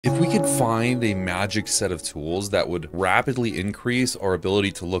If we could find a magic set of tools that would rapidly increase our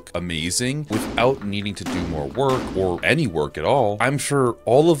ability to look amazing without needing to do more work or any work at all, I'm sure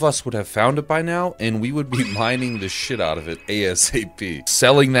all of us would have found it by now and we would be mining the shit out of it ASAP.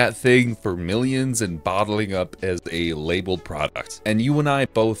 Selling that thing for millions and bottling up as a labeled product. And you and I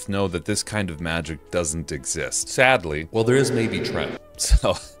both know that this kind of magic doesn't exist. Sadly, well, there is maybe trend.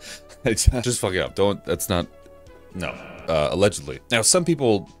 So just fuck it up. That's not, no. Allegedly. Now, some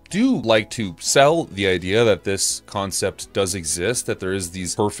people do like to sell the idea that this concept does exist, that there is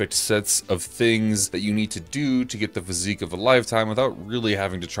these perfect sets of things that you need to do to get the physique of a lifetime without really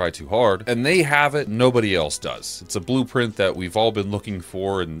having to try too hard. And they have it, nobody else does. It's a blueprint that we've all been looking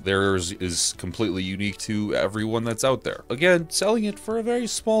for, and theirs is completely unique to everyone that's out there. Again, selling it for a very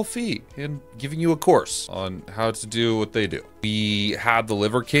small fee and giving you a course on how to do what they do. We had the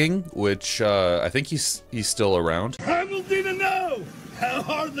Liver King, which I think he's still around. Hamilton to know how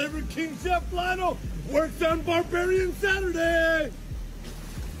hard Liver King Chef Lionel works on Barbarian Saturday.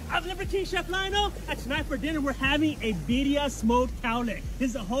 I'm Liver King Chef Lionel, and tonight for dinner we're having a birria smoked cow leg.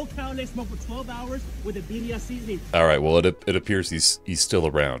 This is a whole cow leg smoked for 12 hours with a birria seasoning. All right, well, it appears he's still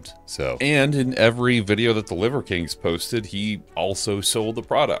around. So, and in every video that the Liver King's posted, he also sold the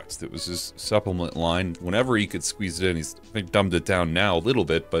product. It was his supplement line. Whenever he could squeeze it in, he's I think dumbed it down now a little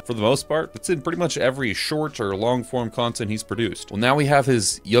bit, but for the most part, it's in pretty much every short or long form content he's produced. Well, now we have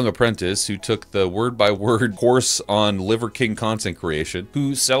his young apprentice who took the word-by-word course on Liver King content creation,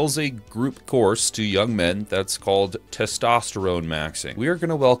 who sells a group course to young men that's called Testosterone Maxxing. We are going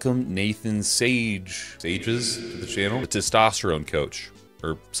to welcome Nathan Sages to the channel, the testosterone coach,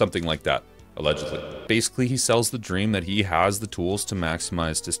 or something like that. Allegedly. Basically, he sells the dream that he has the tools to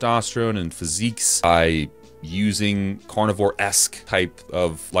maximize testosterone and physiques by using carnivore-esque type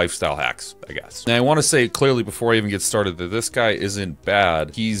of lifestyle hacks, I guess. Now, I want to say clearly before I even get started that this guy isn't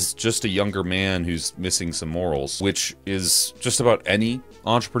bad. He's just a younger man who's missing some morals, which is just about any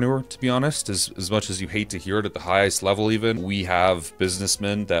entrepreneur, to be honest. As much as you hate to hear it at the highest level even, we have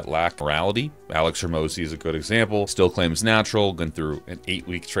businessmen that lack morality. Alex Hormozi is a good example. Still claims natural, went through an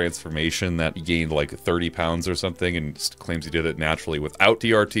 8-week transformation that he gained like 30 pounds or something and claims he did it naturally without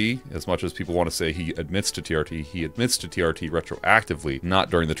TRT. As much as people want to say he admits to TRT, he admits to TRT retroactively, not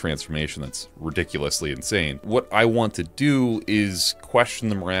during the transformation. That's ridiculously insane. What I want to do is question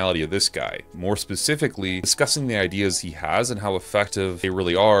the morality of this guy, more specifically discussing the ideas he has and how effective they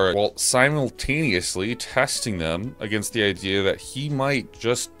really are, while simultaneously testing them against the idea that he might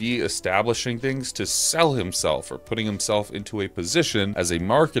just be establishing things to sell himself or putting himself into a position as a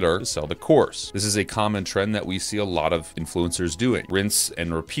marketer to sell the course. This is a common trend that we see a lot of influencers doing. Rinse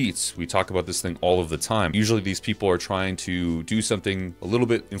and repeats. We talk about this thing all of the time. Usually these people are trying to do something a little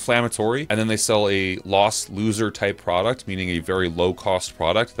bit inflammatory, and then they sell a loss loser type product, meaning a very low cost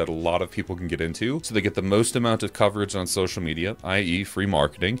product that a lot of people can get into. So they get the most amount of coverage on social media, i.e. free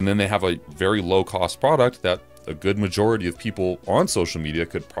marketing, and then they have a very low cost product that a good majority of people on social media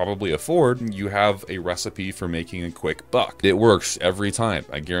could probably afford. You have a recipe for making a quick buck. It works every time.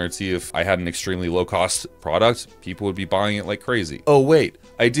 I guarantee if I had an extremely low cost product, people would be buying it like crazy. Oh wait,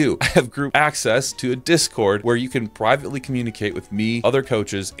 I do. I have group access to a Discord where you can privately communicate with me, other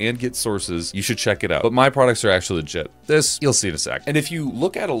coaches, and get sources. You should check it out. But my products are actually legit. This, you'll see in a sec. And if you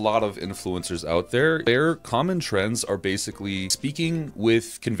look at a lot of influencers out there, their common trends are basically speaking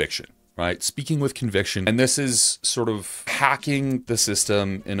with conviction. Right? Speaking with conviction. And this is sort of hacking the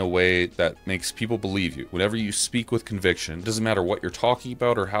system in a way that makes people believe you. Whenever you speak with conviction, it doesn't matter what you're talking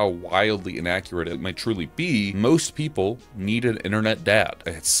about or how wildly inaccurate it might truly be, most people need an internet dad.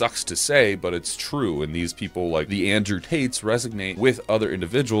 It sucks to say, but it's true. And these people like the Andrew Tates resonate with other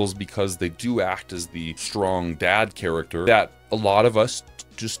individuals because they do act as the strong dad character that a lot of us,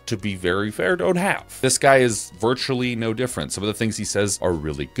 just to be very fair, don't have. This guy is virtually no different. Some of the things he says are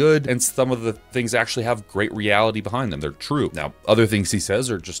really good, and some of the things actually have great reality behind them. They're true. Now, other things he says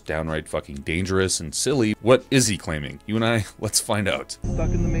are just downright fucking dangerous and silly. What is he claiming? You and I, let's find out. Stuck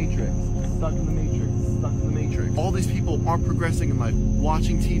in the matrix, stuck in the matrix, stuck in the matrix. All these people aren't progressing in life,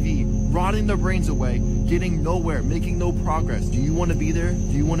 watching TV, rotting their brains away, getting nowhere, making no progress. Do you want to be there?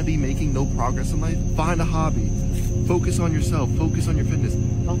 Do you want to be making no progress in life? Find a hobby. Focus on yourself, focus on your fitness.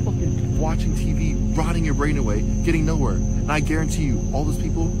 Not fucking watching TV, rotting your brain away, getting nowhere. And I guarantee you, all those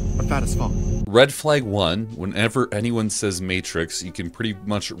people are fat as fuck. Red flag 1, whenever anyone says Matrix, you can pretty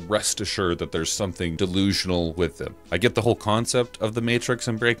much rest assured that there's something delusional with them. I get the whole concept of the Matrix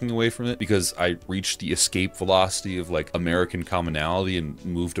and breaking away from it because I reached the escape velocity of like American commonality and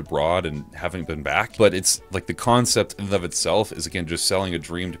moved abroad and haven't been back. But it's like the concept in and of itself is, again, just selling a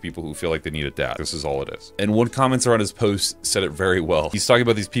dream to people who feel like they need a dad. This is all it is. And one commenter on his post said it very well. He's talking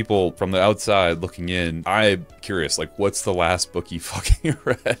about these people from the outside looking in. I'm curious, like, what's the last book you fucking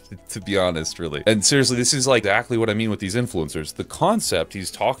read, to be honest, really? And seriously, this is like exactly what I mean with these influencers. The concept he's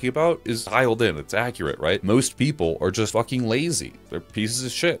talking about is dialed in. It's accurate, right? Most people are just fucking lazy. They're pieces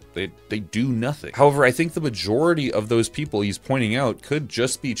of shit. They do nothing. However, I think the majority of those people he's pointing out could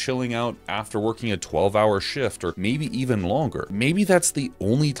just be chilling out after working a 12-hour shift, or maybe even longer. Maybe that's the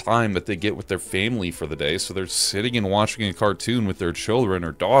only time that they get with their family for the day, so they're sitting and watching a cartoon with their children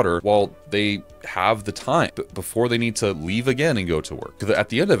or daughter while they have the time before they need to leave again and go to work. Because at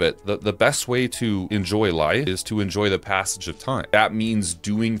the end of it, the best way to enjoy life is to enjoy the passage of time. That means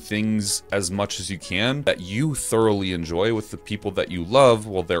doing things as much as you can that you thoroughly enjoy with the people that you love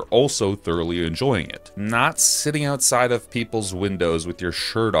while they're also thoroughly enjoying it. Not sitting outside of people's windows with your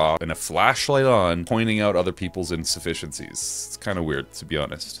shirt off and a flashlight on, pointing out other people's insufficiencies. It's kind of weird, to be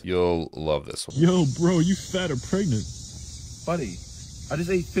honest. You'll love this one. Yo, bro, you fat or pregnant? Buddy, I just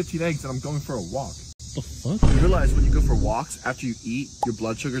ate 15 eggs and I'm going for a walk. The fuck? You realize when you go for walks after you eat, your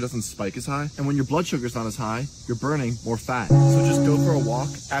blood sugar doesn't spike as high? And when your blood sugar's not as high, you're burning more fat. So just go for a walk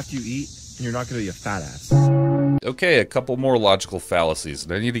after you eat and you're not gonna be a fat ass. Okay, a couple more logical fallacies,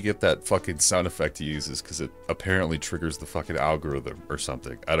 and I need to get that fucking sound effect he uses because it apparently triggers the fucking algorithm or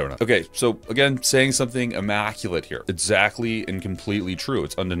something. I don't know. Okay, so again, saying something immaculate here. Exactly and completely true.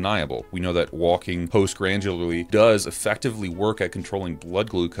 It's undeniable. We know that walking postgrandularly does effectively work at controlling blood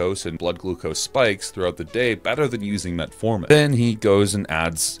glucose and blood glucose spikes throughout the day better than using metformin. Then he goes and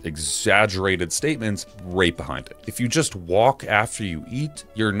adds exaggerated statements right behind it. If you just walk after you eat,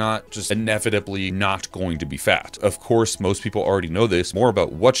 you're not just inevitably not going to be fat. Of course, most people already know this, more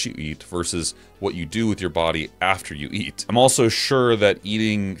about what you eat versus what you do with your body after you eat. I'm also sure that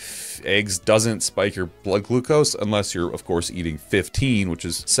eating eggs doesn't spike your blood glucose unless you're, of course, eating 15, which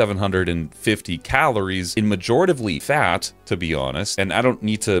is 750 calories in majoritively fat, to be honest. And I don't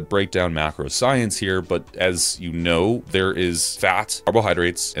need to break down macro science here, but as you know, there is fat,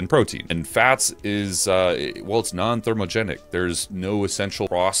 carbohydrates, and protein. And fats is, well, it's non-thermogenic. There's no essential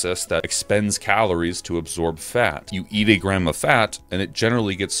process that expends calories to absorb fat. You eat a gram of fat, and it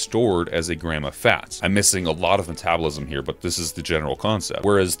generally gets stored as a gram of fat. I'm missing a lot of metabolism here, but this is the general concept.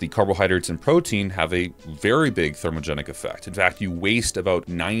 Whereas the carbohydrates and protein have a very big thermogenic effect. In fact, you waste about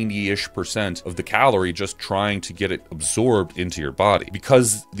 90-ish% of the calorie just trying to get it absorbed into your body.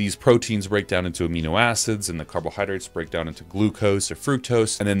 Because these proteins break down into amino acids and the carbohydrates break down into glucose or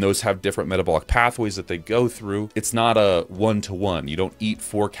fructose, and then those have different metabolic pathways that they go through, it's not a one-to-one. You don't eat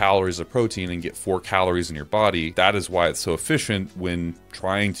 4 calories of protein and get 4 calories in your body. That is why it's so efficient when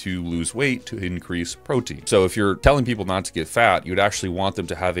trying to lose weight to increase protein. So if you're telling people not to get fat, you'd actually want them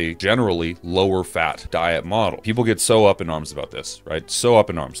to have a generally lower fat diet model. People get so up in arms about this, right? So up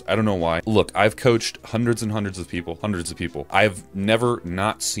in arms. I don't know why. Look, I've coached hundreds and hundreds of people. I've never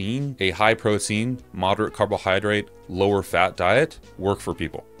not seen a high protein, moderate carbohydrate, lower fat diet work for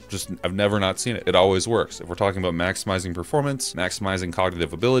people. I've never not seen it. It always works. If we're talking about maximizing performance, maximizing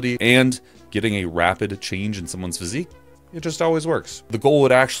cognitive ability, and getting a rapid change in someone's physique, it just always works. The goal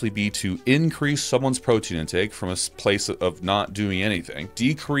would actually be to increase someone's protein intake from a place of not doing anything,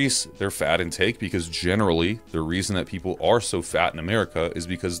 decrease their fat intake, because generally the reason that people are so fat in America is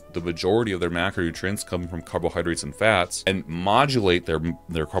because the majority of their macronutrients come from carbohydrates and fats, and modulate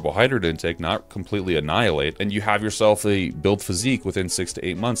their carbohydrate intake, not completely annihilate, and you have yourself a build physique within 6 to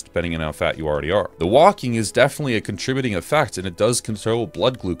 8 months, depending on how fat you already are. The walking is definitely a contributing effect, and it does control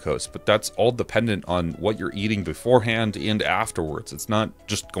blood glucose, but that's all dependent on what you're eating beforehand and afterwards. It's not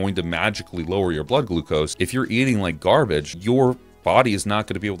just going to magically lower your blood glucose. If you're eating like garbage, your body is not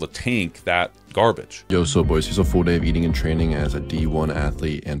going to be able to tank that garbage. Yo, so boys, here's a full day of eating and training as a D1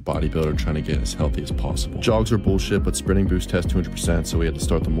 athlete and bodybuilder trying to get as healthy as possible. Jogs are bullshit, but sprinting boost test 200%, so we had to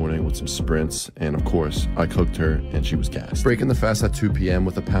start the morning with some sprints, and of course, I cooked her and she was gassed. Breaking the fast at 2 p.m.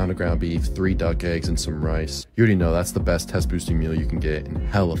 with a pound of ground beef, 3 duck eggs, and some rice. You already know that's the best test boosting meal you can get, and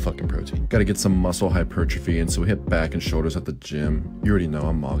hella fucking protein. Gotta get some muscle hypertrophy in, so we hit back and shoulders at the gym. You already know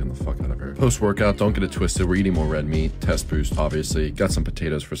I'm mogging the fuck out of her. Post-workout, don't get it twisted, we're eating more red meat, test boost, obviously. Got some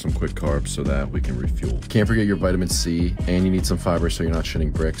potatoes for some quick carbs so that we can refuel. Can't forget your vitamin C, and you need some fiber so you're not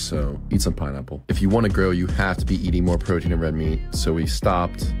shitting bricks, so eat some pineapple. If you want to grow, you have to be eating more protein and red meat, so we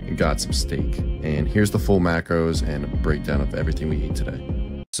stopped and got some steak. And here's the full macros and a breakdown of everything we eat today.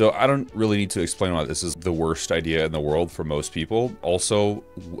 So I don't really need to explain why this is the worst idea in the world for most people. Also,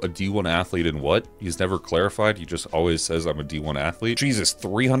 a D1 athlete in what? He's never clarified. He just always says I'm a D1 athlete. Jesus,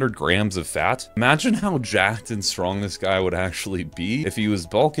 300 grams of fat? Imagine how jacked and strong this guy would actually be if he was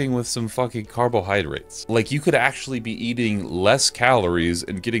bulking with some fucking carbohydrates. Like, you could actually be eating less calories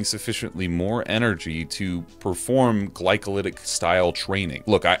and getting sufficiently more energy to perform glycolytic style training.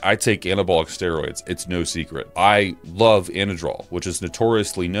 Look, I take anabolic steroids. It's no secret. I love Anadrol, which is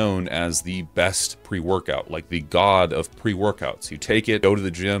notoriously known as the best pre-workout, like the god of pre-workouts. You take it, go to the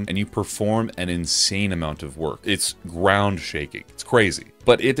gym, and you perform an insane amount of work. It's ground shaking. It's crazy.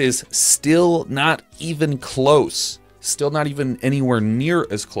 But it is still not even close. Still not even anywhere near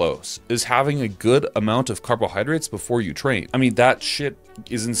as close as having a good amount of carbohydrates before you train. I mean, that shit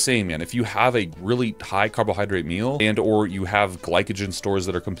is insane, man. If you have a really high carbohydrate meal and or you have glycogen stores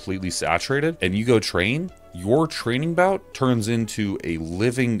that are completely saturated and you go train, your training bout turns into a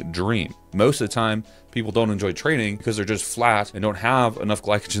living dream. Most of the time, people don't enjoy training because they're just flat and don't have enough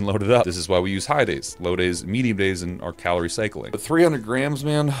glycogen loaded up. This is why we use high days, low days, medium days, and our calorie cycling. But 300 grams,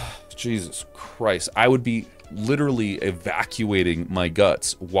 man, Jesus Christ. I would be literally evacuating my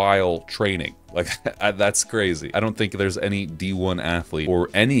guts while training. Like, that's crazy. I don't think there's any D1 athlete or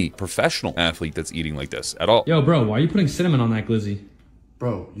any professional athlete that's eating like this at all. Yo, bro, why are you putting cinnamon on that glizzy?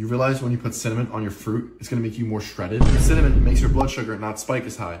 Bro, you realize when you put cinnamon on your fruit, it's gonna make you more shredded? Cinnamon makes your blood sugar not spike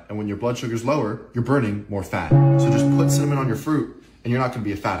as high, and when your blood sugar's lower, you're burning more fat. So just put cinnamon on your fruit, and you're not gonna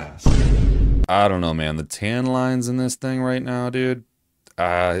be a fat ass. I don't know, man. The tan lines in this thing right now, dude.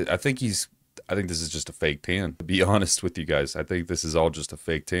 I think this is just a fake tan. To be honest with you guys, I think this is all just a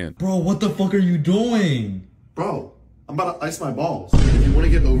fake tan. Bro, what the fuck are you doing? Bro, I'm about to ice my balls. If you want to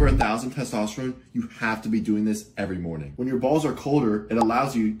get over 1,000 testosterone, you have to be doing this every morning. When your balls are colder, it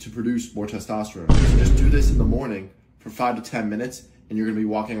allows you to produce more testosterone. So just do this in the morning for 5 to 10 minutes, and you're gonna be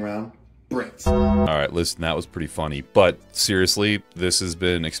walking around bricks. All right, listen, that was pretty funny, but seriously, this has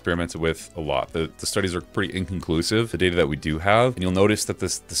been experimented with a lot. The studies are pretty inconclusive, the data that we do have, and you'll notice that the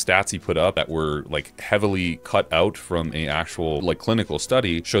stats he put up that were like heavily cut out from a actual like clinical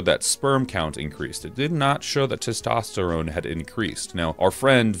study showed that sperm count increased. It did not show that testosterone had increased. Now, our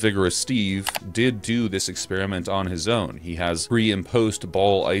friend Vigorous Steve did do this experiment on his own. He has pre and post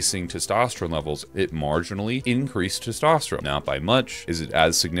ball icing testosterone levels. It marginally increased testosterone. Not by much. Is it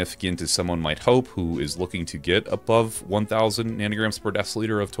as significant as someone might hope who is looking to get above 1,000 nanograms per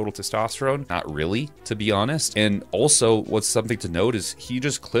deciliter of total testosterone? Not really, to be honest. And also, what's something to note is he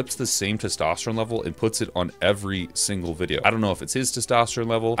just clips the same testosterone level and puts it on every single video. I don't know if it's his testosterone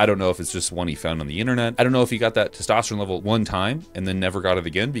level. I don't know if it's just one he found on the internet. I don't know if he got that testosterone level one time and then never got it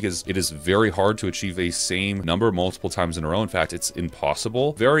again, because it is very hard to achieve a same number multiple times in a row. In fact, it's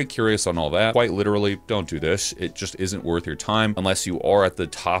impossible. Very curious on all that. Quite literally, don't do this. It just isn't worth your time unless you are at the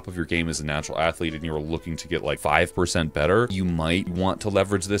top of your game as a natural athlete and you're looking to get like 5% better. You might want to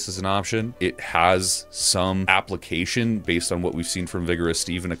leverage this as an option. It has some application based on what we've seen from Vigorous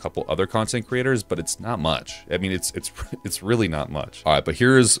Steve and a couple other content creators, but it's not much. I mean, it's really not much. All right, but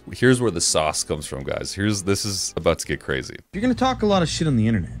here's where the sauce comes from, guys. This is about to get crazy. If you're gonna talk a lot of shit on the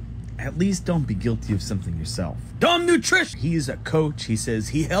internet, at least don't be guilty of something yourself. Dom Nutrition! He's a coach. He says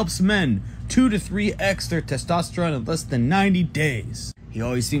he helps men 2 to 3x their testosterone in less than 90 days. He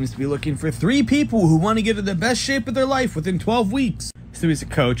always seems to be looking for 3 people who want to get in the best shape of their life within 12 weeks. So he's a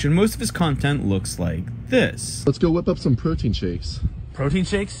coach, and most of his content looks like this. Let's go whip up some protein shakes. Protein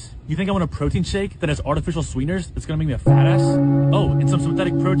shakes? You think I want a protein shake that has artificial sweeteners that's gonna make me a fat ass? Oh, and some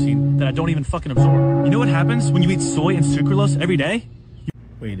synthetic protein that I don't even fucking absorb. You know what happens when you eat soy and sucralose every day?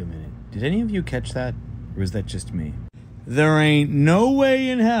 Wait a minute. Did any of you catch that? Or was that just me? There ain't no way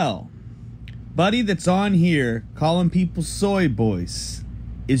in hell buddy that's on here calling people soy boys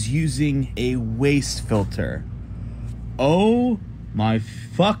is using a waste filter. Oh my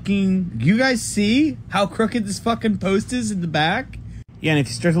fucking... You guys see how crooked this fucking post is in the back? Yeah, and if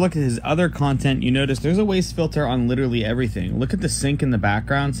you start to look at his other content, you notice there's a waste filter on literally everything. Look at the sink in the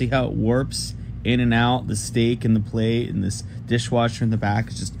background. See how it warps in and out, the steak and the plate, and this dishwasher in the back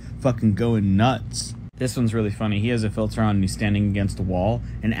is just fucking going nuts. This one's really funny. He has a filter on and he's standing against a wall,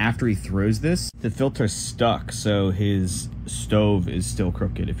 and after he throws this, the filter's stuck, so his stove is still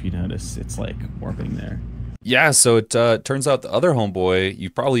crooked. If you notice, it's like warping there. Yeah, so it turns out the other homeboy, you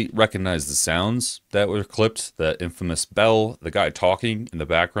probably recognize the sounds that were clipped. The infamous bell, the guy talking in the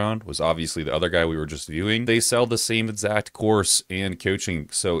background was obviously the other guy we were just viewing. They sell the same exact course and coaching.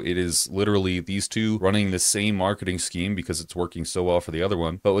 So it is literally these two running the same marketing scheme because it's working so well for the other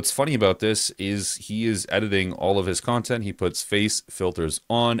one. But what's funny about this is he is editing all of his content. He puts face filters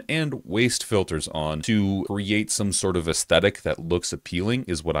on and waist filters on to create some sort of aesthetic that looks appealing,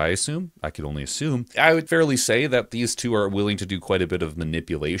 is what I assume. I could only assume. I would fairly say that these two are willing to do quite a bit of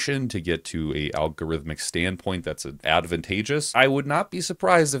manipulation to get to a algorithmic standpoint that's advantageous. I would not be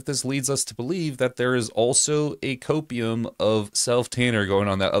surprised if this leads us to believe that there is also a copium of self-tanner going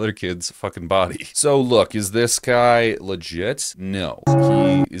on that other kid's fucking body. So look, is this guy legit? No.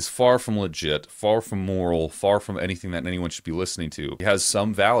 He is far from legit, far from moral, far from anything that anyone should be listening to. He has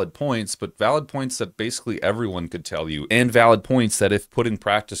some valid points, but valid points that basically everyone could tell you, and valid points that if put in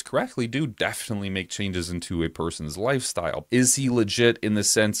practice correctly do definitely make changes into a person's lifestyle. Is he legit in the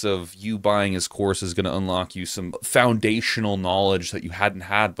sense of you buying his course is going to unlock you some foundational knowledge that you hadn't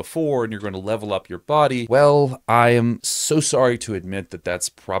had before and you're going to level up your body? Well, I am so sorry to admit that that's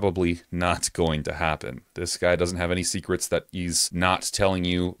probably not going to happen. This guy doesn't have any secrets that he's not telling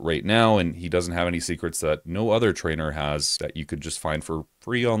you right now, and he doesn't have any secrets that no other trainer has that you could just find for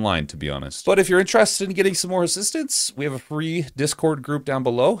free online, to be honest. But if you're interested in getting some more assistance, we have a free Discord group down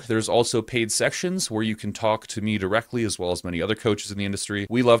below. There's also paid sections where you can talk to me directly as well as many other coaches in the industry.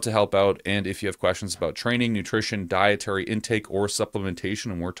 We love to help out, and if you have questions about training, nutrition, dietary intake, or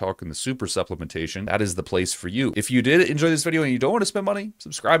supplementation, and we're talking the super supplementation, that is the place for you. If you did enjoy this video and you don't want to spend money,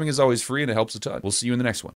 subscribing is always free and it helps a ton. We'll see you in the next one.